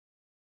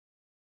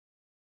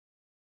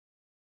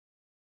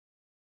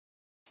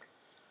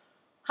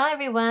Hi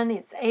everyone,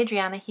 it's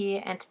Adriana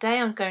here, and today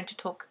I'm going to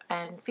talk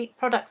and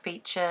product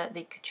feature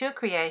the Couture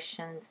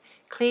Creations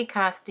Clear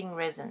Casting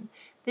Resin.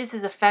 This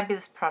is a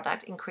fabulous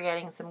product in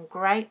creating some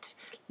great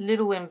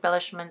little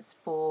embellishments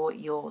for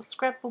your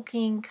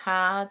scrapbooking,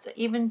 cards,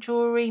 even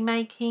jewelry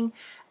making,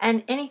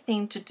 and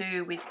anything to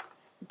do with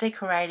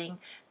decorating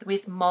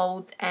with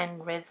molds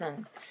and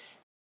resin.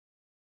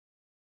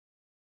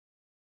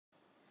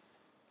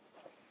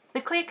 The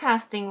clear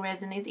casting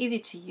resin is easy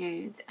to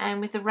use and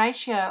with a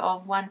ratio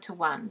of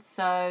 1:1,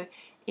 so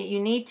you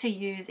need to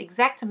use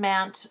exact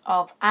amount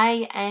of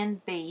A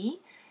and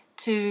B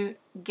to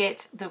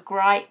get the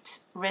great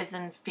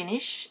resin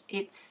finish.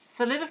 It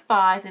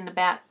solidifies in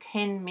about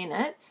 10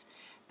 minutes,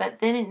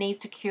 but then it needs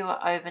to cure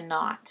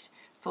overnight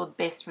for the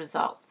best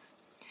results.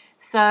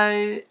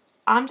 So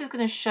I'm just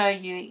going to show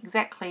you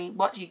exactly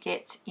what you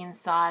get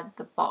inside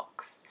the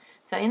box.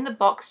 So in the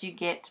box you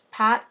get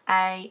part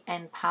A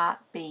and part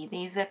B.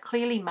 These are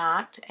clearly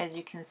marked, as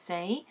you can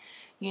see.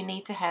 You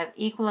need to have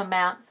equal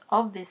amounts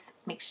of this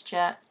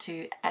mixture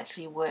to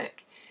actually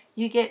work.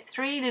 You get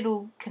 3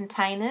 little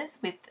containers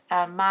with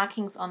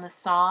markings on the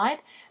side,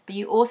 but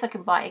you also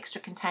can buy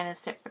extra containers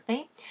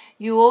separately.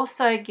 You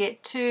also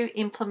get 2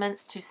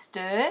 implements to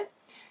stir.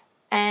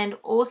 And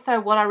also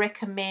what I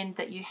recommend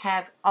that you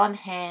have on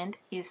hand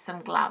is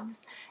some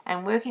gloves.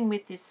 And working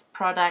with this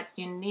product,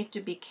 you need to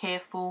be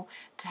careful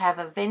to have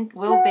a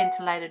well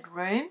ventilated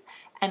room,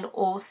 and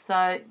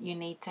also you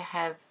need to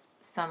have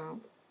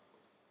some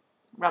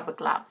rubber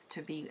gloves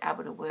to be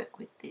able to work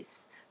with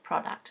this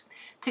product.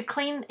 To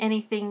clean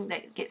anything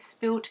that gets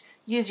spilt,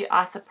 use your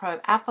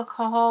isopropyl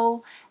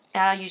alcohol.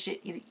 I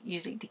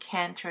usually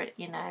decanter it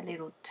in a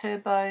little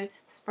turbo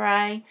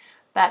spray,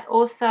 but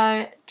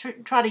also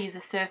try to use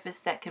a surface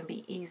that can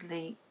be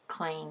easily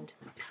cleaned.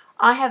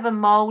 I have a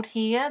mold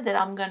here that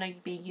I'm going to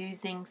be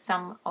using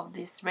some of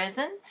this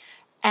resin,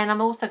 and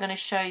I'm also going to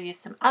show you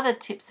some other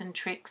tips and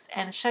tricks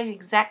and show you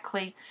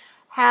exactly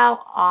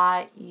how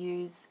I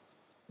use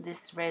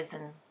this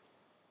resin.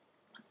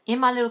 In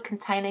my little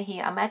container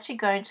here, I'm actually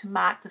going to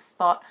mark the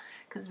spot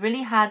because it's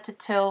really hard to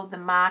tell the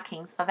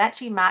markings. I've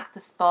actually marked the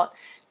spot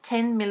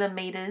 10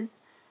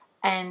 millimeters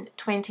and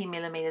 20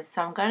 millimeters.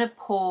 So I'm going to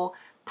pour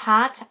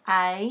part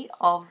A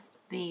of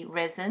the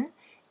resin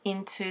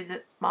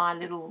into my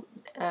little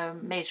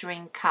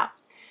measuring cup.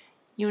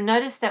 You'll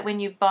notice that when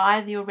you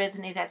buy your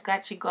resin, it has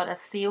actually got a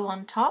seal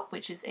on top,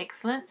 which is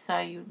excellent, so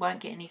you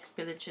won't get any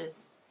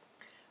spillages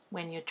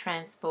when you're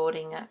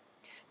transporting it.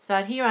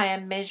 So here I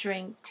am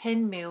measuring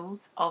 10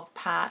 mils of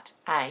part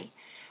A.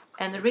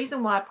 And the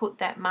reason why I put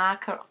that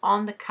marker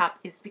on the cup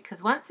is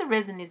because once the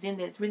resin is in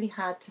there, it's really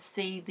hard to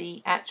see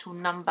the actual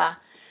number.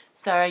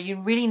 So you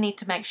really need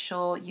to make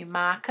sure you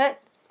mark it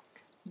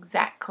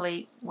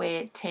exactly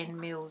where 10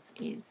 mils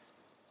is.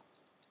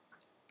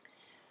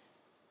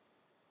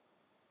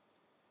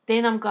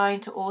 Then I'm going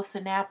to also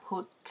now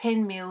put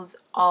 10 mils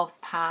of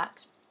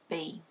part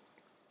B.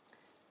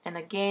 And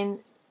again,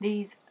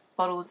 these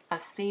bottles are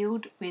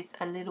sealed with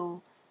a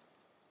little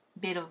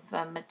bit of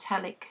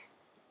metallic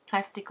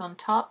plastic on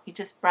top. You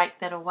just break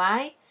that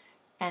away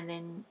and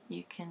then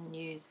you can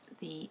use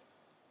the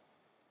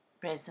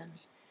resin.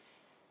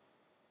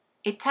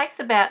 It takes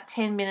about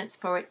 10 minutes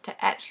for it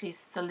to actually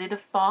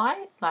solidify,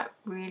 like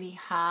really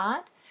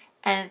hard,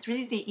 and it's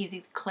really easy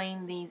to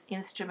clean these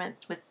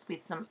instruments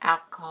with some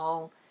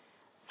alcohol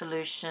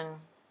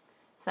solution.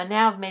 So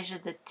now I've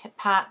measured the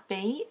part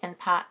B and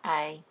part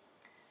A.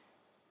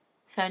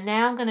 So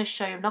now I'm going to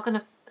show you, I'm not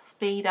going to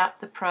speed up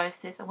the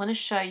process, I'm going to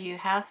show you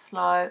how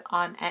slow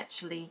I'm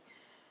actually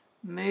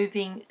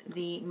moving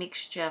the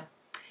mixture.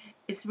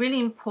 It's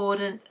really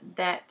important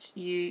that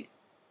you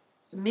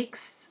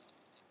mix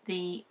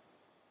the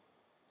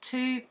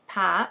 2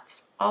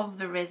 parts of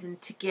the resin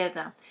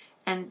together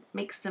and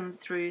mix them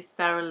through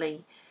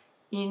thoroughly.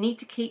 You need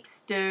to keep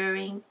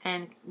stirring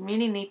and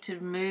really need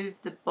to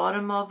move the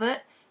bottom of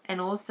it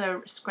and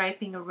also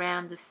scraping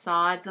around the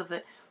sides of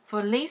it for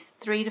at least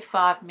 3 to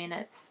 5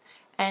 minutes.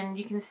 And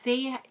you can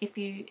see, if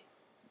you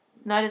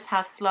notice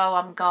how slow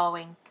I'm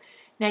going.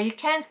 Now you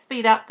can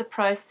speed up the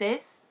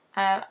process.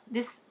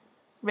 This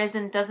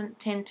resin doesn't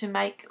tend to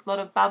make a lot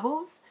of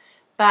bubbles,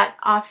 but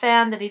I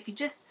found that if you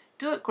just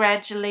do it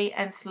gradually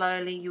and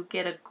slowly, you'll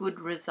get a good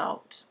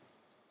result.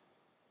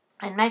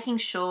 And making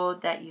sure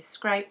that you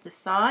scrape the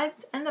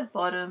sides and the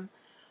bottom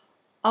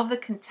of the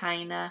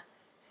container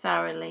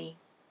thoroughly,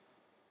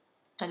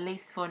 at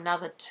least for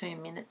another 2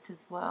 minutes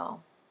as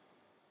well.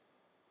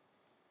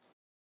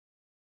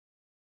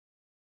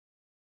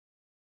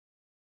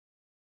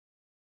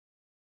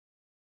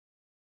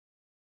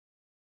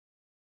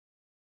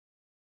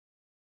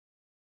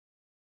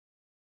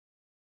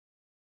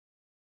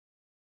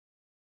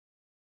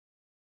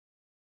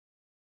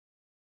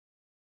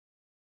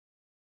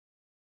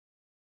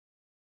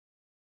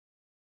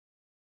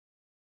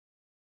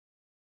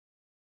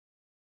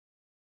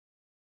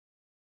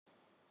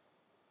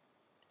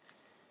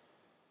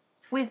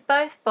 With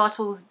both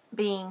bottles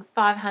being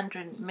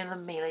 500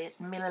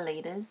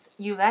 milliliters,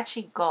 you've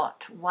actually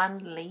got 1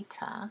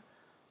 litre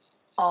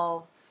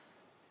of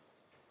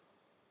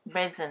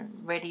resin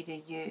ready to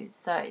use.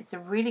 So it's a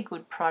really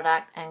good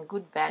product and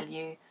good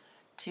value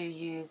to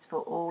use for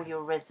all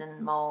your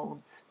resin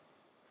molds.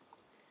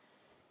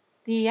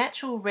 The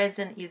actual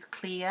resin is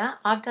clear.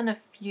 I've done a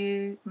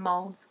few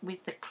molds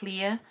with the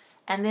clear,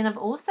 and then I've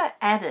also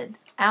added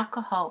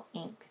alcohol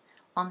ink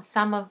on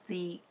some of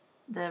the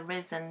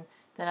resin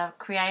that I've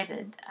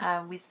created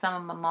with some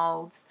of my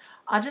molds.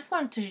 I just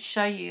wanted to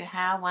show you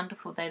how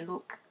wonderful they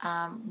look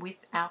with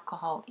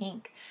alcohol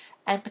ink,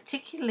 and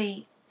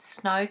particularly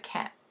snow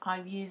cap.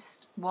 I've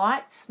used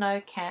white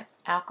snow cap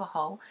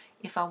alcohol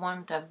if I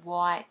wanted a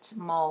white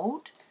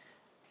mold,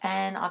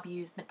 and I've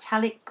used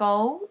metallic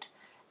gold,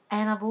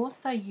 and I've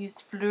also used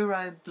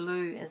fluoro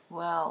blue as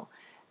well.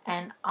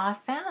 And I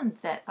found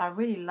that I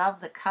really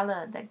love the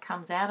colour that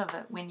comes out of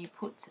it when you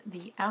put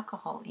the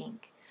alcohol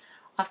ink.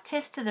 I've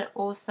tested it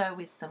also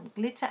with some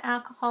glitter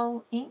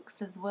alcohol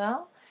inks as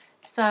well.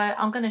 So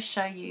I'm going to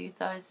show you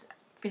those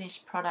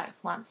finished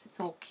products once it's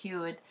all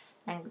cured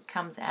and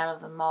comes out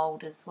of the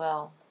mould as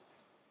well.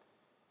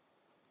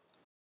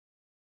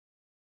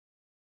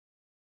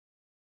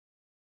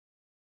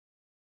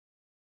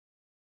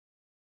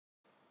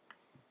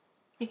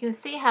 You can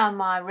see how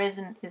my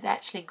resin is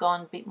actually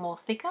gone a bit more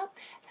thicker.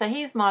 So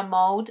here's my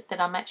mould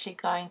that I'm actually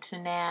going to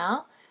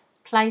now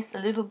place a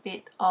little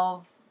bit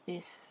of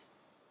this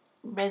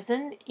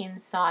resin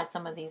inside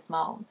some of these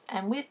molds.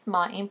 And with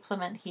my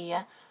implement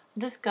here,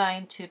 I'm just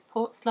going to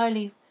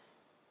slowly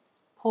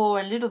pour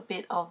a little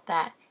bit of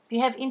that. If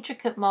you have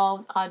intricate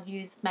molds, I'd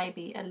use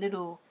maybe a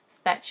little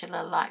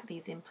spatula like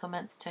these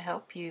implements to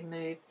help you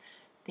move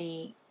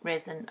the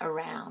resin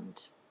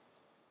around.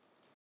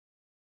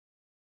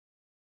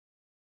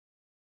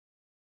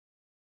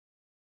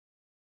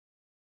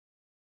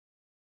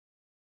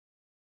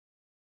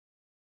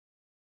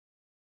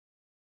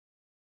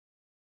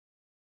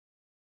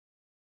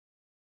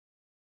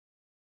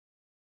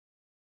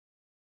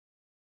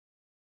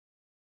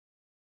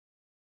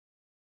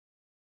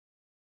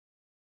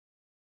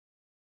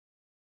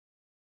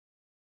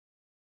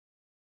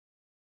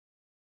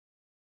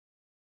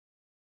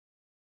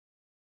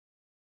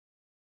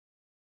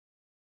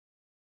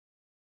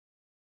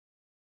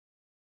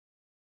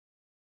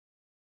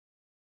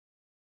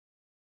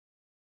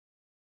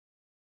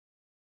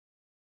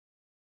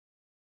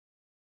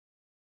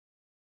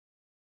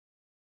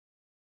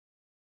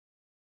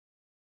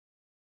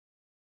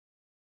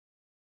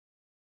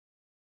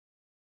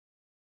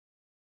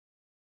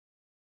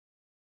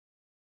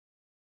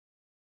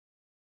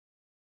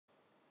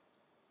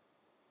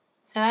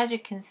 So as you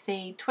can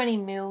see, 20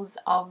 mils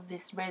of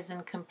this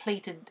resin,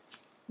 completed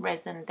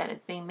resin that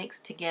has been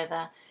mixed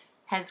together,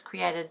 has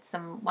created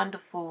some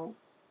wonderful,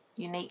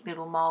 unique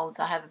little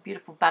molds. I have a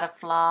beautiful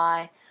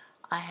butterfly,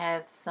 I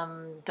have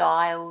some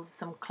dials,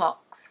 some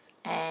clocks,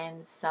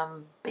 and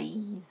some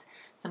bees,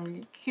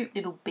 some cute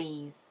little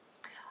bees.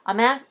 I'm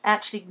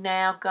actually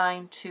now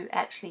going to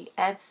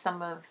add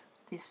some of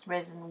this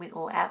resin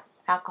or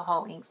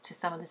alcohol inks to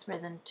some of this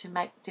resin to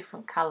make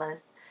different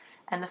colours.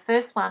 And the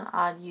first one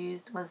I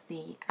used was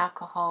the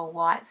alcohol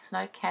white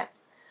snow cap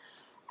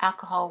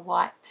alcohol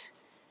white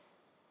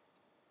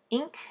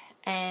ink,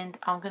 and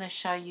I'm going to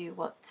show you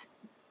what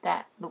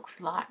that looks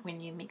like when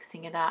you're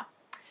mixing it up.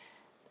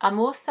 I'm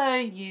also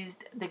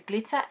used the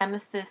glitter,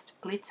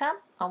 amethyst glitter.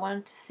 I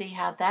wanted to see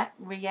how that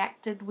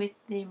reacted with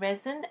the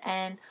resin,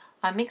 and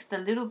I mixed a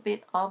little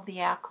bit of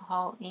the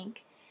alcohol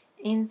ink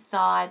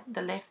inside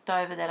the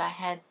leftover that I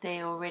had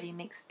there already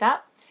mixed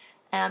up,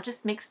 and I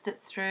just mixed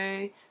it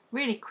through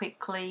really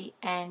quickly,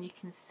 and you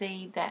can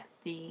see that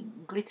the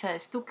glitter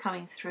is still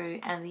coming through,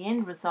 and the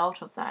end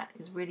result of that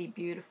is really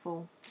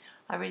beautiful.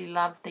 I really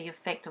love the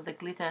effect of the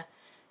glitter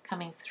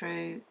coming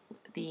through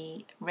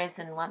the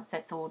resin once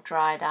that's all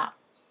dried up.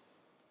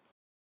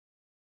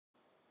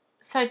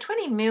 So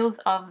 20 mils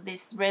of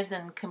this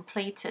resin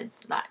completed,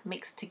 like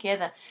mixed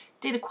together,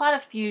 did quite a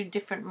few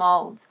different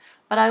molds,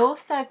 but I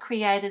also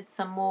created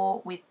some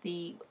more with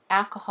the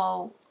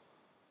alcohol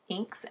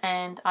inks,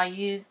 and I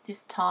used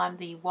this time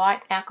the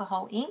white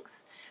alcohol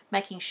inks,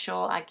 making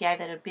sure I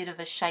gave it a bit of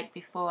a shake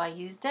before I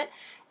used it,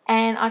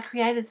 and I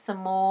created some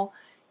more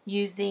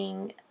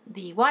using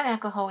the white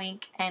alcohol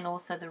ink and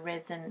also the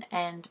resin,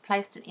 and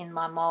placed it in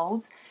my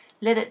molds,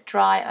 let it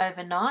dry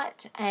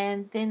overnight,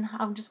 and then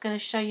I'm just going to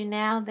show you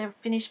now their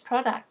finished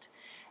product.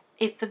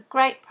 It's a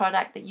great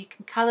product that you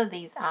can colour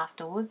these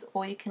afterwards,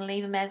 or you can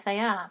leave them as they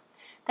are.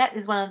 That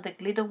is one of the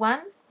glitter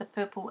ones, the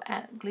purple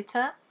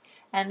glitter,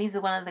 and these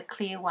are one of the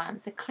clear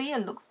ones. The clear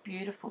looks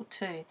beautiful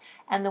too,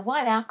 and the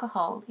white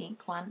alcohol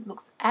ink one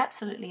looks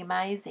absolutely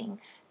amazing.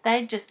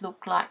 They just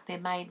look like they're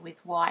made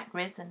with white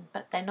resin,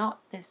 but they're not.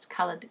 They're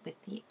coloured with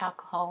the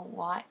alcohol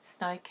white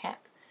snow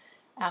cap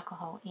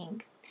alcohol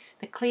ink.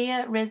 The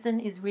clear resin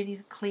is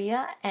really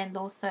clear, and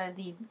also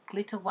the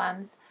glitter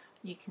ones,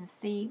 you can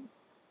see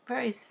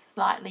very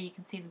slightly, you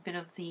can see a bit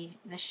of the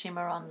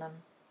shimmer on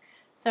them.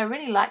 So I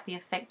really like the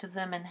effect of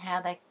them and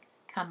how they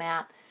come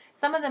out.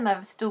 Some of them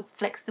are still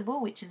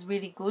flexible, which is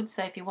really good,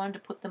 so if you wanted to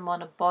put them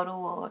on a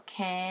bottle or a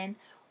can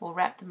or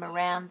wrap them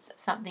around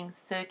something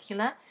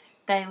circular,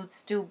 they would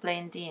still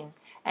blend in.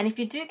 And if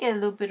you do get a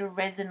little bit of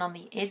resin on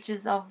the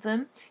edges of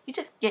them, you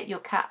just get your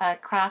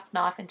craft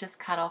knife and just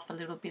cut off a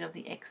little bit of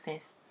the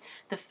excess.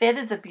 The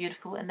feathers are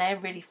beautiful and they're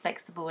really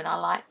flexible, and I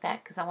like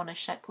that because I want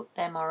to put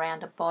them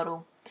around a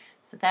bottle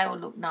so they will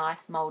look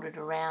nice molded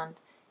around.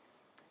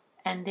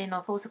 And then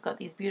I've also got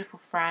these beautiful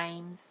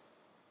frames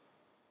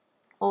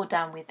all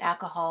done with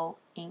alcohol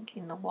ink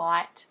in the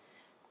white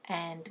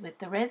and with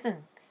the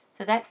resin.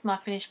 So that's my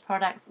finished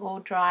products all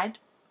dried.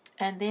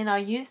 And then I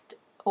used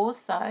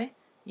also,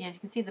 yeah, you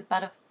can see the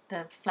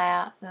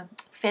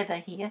feather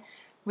here,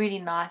 really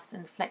nice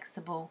and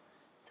flexible.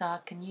 So I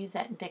can use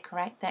that and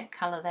decorate that,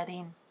 colour that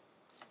in.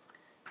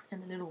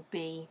 And the little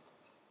bee.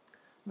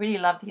 Really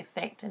love the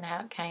effect and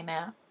how it came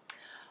out.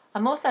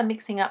 I'm also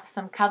mixing up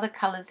some other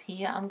colours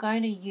here. I'm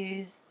going to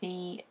use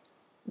the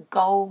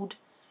gold,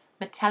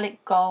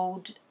 metallic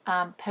gold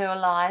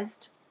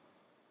pearlized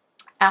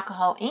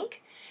alcohol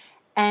ink.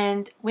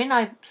 And when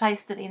I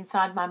placed it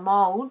inside my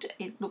mould,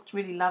 it looked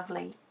really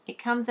lovely. It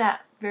comes out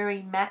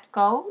very matte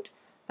gold,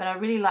 but I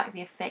really like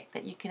the effect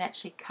that you can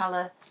actually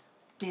colour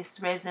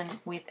this resin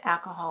with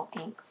alcohol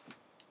inks.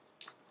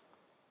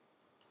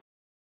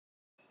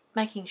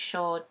 Making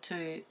sure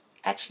to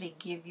actually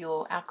give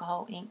your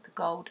alcohol ink, the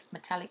gold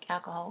metallic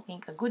alcohol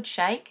ink, a good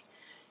shake,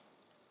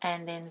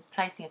 and then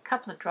placing a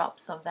couple of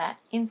drops of that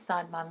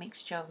inside my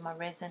mixture of my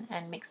resin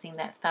and mixing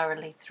that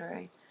thoroughly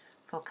through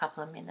for a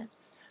couple of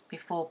minutes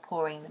before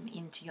pouring them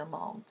into your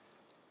moulds.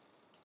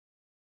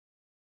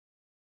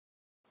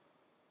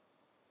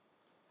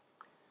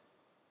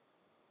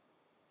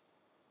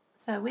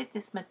 So with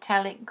this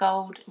metallic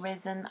gold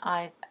resin,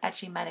 I've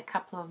actually made a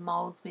couple of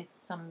moulds with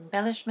some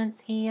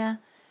embellishments here,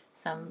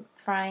 some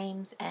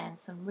frames, and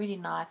some really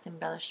nice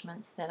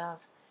embellishments that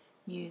I've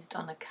used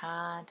on a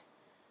card.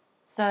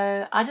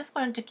 So I just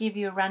wanted to give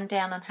you a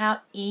rundown on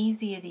how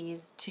easy it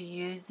is to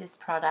use this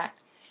product.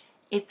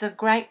 It's a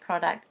great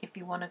product if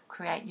you want to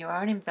create your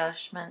own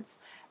embellishments,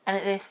 and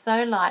it is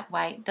so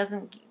lightweight, it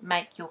doesn't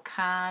make your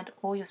card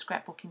or your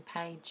scrapbooking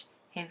page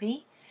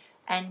heavy.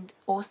 And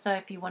also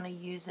if you want to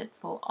use it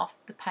for off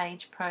the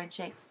page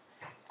projects,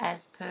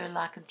 as per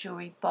like a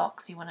jewelry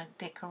box, you want to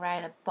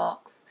decorate a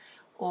box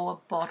or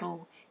a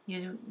bottle,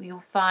 you'll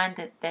find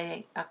that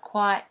they are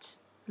quite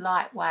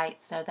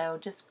lightweight, so they will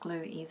just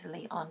glue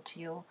easily onto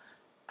your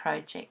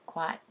project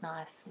quite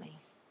nicely.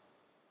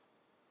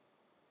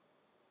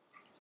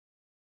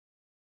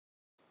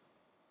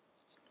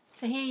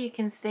 So here you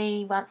can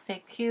see once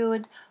they're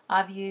cured,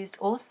 I've used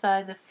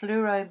also the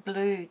fluoro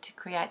blue to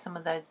create some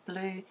of those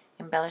blue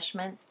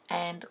embellishments,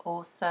 and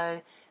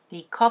also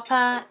the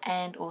copper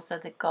and also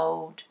the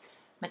gold,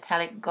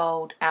 metallic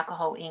gold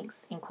alcohol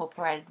inks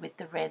incorporated with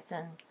the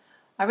resin.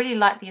 I really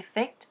like the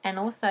effect, and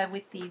also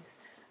with these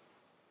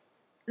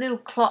little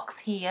clocks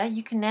here,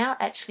 you can now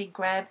actually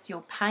grab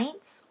your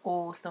paints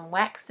or some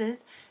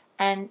waxes,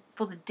 and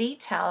for the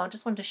detail, I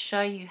just want to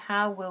show you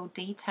how well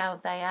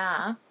detailed they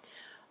are.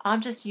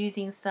 I'm just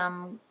using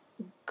some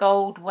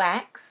gold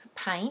wax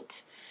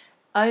paint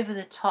over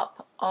the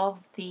top of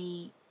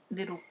the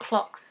little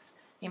clocks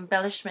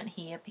embellishment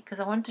here, because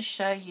I want to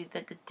show you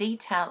that the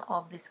detail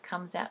of this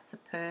comes out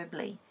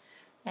superbly.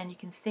 And you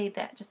can see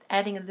that just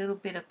adding a little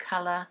bit of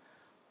colour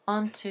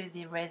onto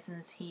the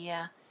resins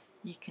here,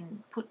 you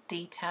can put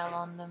detail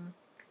on them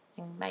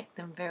and make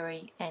them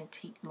very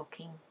antique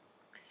looking.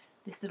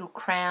 This little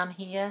crown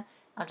here,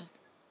 I just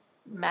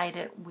made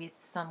it with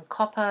some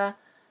copper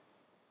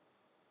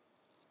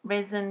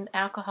resin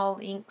alcohol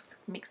inks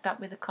mixed up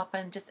with the copper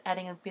and just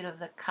adding a bit of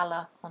the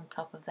colour on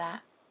top of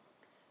that.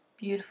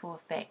 Beautiful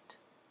effect.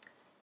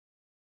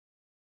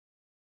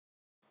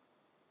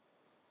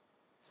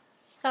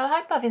 So I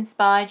hope I've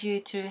inspired you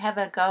to have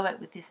a go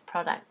at with this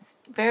product. It's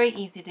very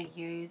easy to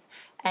use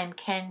and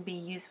can be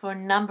used for a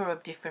number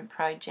of different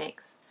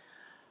projects.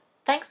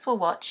 Thanks for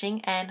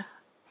watching and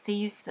see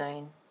you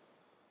soon.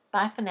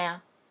 Bye for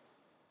now.